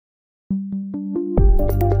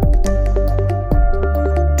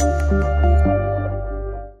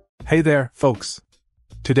Hey there, folks!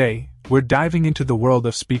 Today, we're diving into the world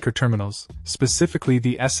of speaker terminals, specifically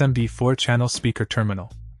the SMD 4-channel speaker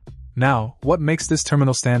terminal. Now, what makes this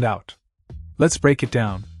terminal stand out? Let's break it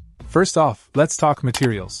down. First off, let's talk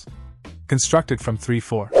materials. Constructed from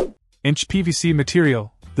 3/4-inch PVC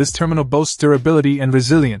material, this terminal boasts durability and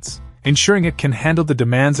resilience, ensuring it can handle the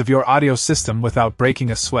demands of your audio system without breaking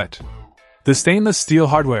a sweat. The stainless steel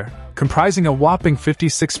hardware, comprising a whopping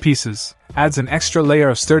 56 pieces, adds an extra layer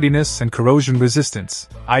of sturdiness and corrosion resistance,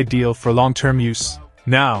 ideal for long-term use.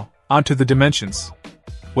 Now, onto the dimensions.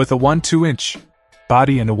 With a 1/2-inch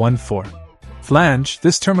body and a 1/4 flange,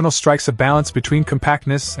 this terminal strikes a balance between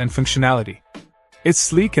compactness and functionality. It's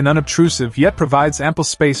sleek and unobtrusive yet provides ample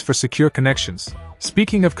space for secure connections.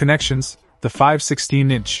 Speaking of connections, the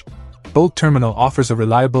 5/16-inch bolt terminal offers a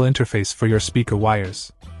reliable interface for your speaker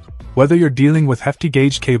wires. Whether you're dealing with hefty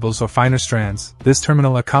gauge cables or finer strands, this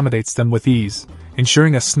terminal accommodates them with ease,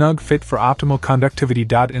 ensuring a snug fit for optimal conductivity.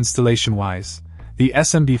 Installation-wise, the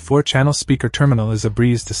SMD 4-channel speaker terminal is a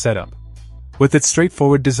breeze to set up. With its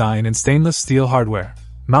straightforward design and stainless steel hardware,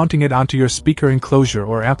 mounting it onto your speaker enclosure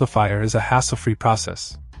or amplifier is a hassle-free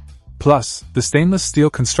process. Plus, the stainless steel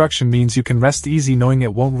construction means you can rest easy knowing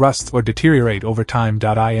it won't rust or deteriorate over time.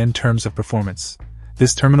 In terms of performance,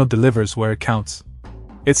 this terminal delivers where it counts.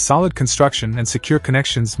 Its solid construction and secure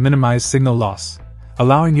connections minimize signal loss,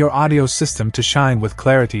 allowing your audio system to shine with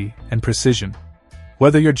clarity and precision.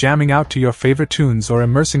 Whether you're jamming out to your favorite tunes or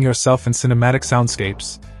immersing yourself in cinematic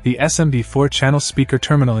soundscapes, the SMD 4-channel speaker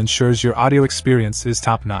terminal ensures your audio experience is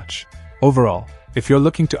top-notch. Overall, if you're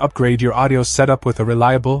looking to upgrade your audio setup with a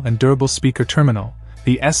reliable and durable speaker terminal,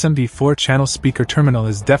 the SMD 4-channel speaker terminal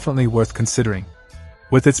is definitely worth considering.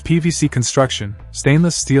 With its PVC construction,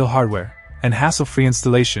 stainless steel hardware, and hassle-free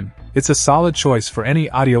installation, it's a solid choice for any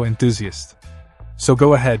audio enthusiast. So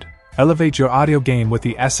go ahead, elevate your audio game with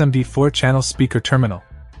the SMD 4-channel speaker terminal.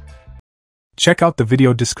 Check out the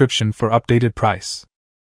video description for updated price.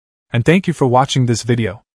 And thank you for watching this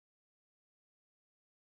video.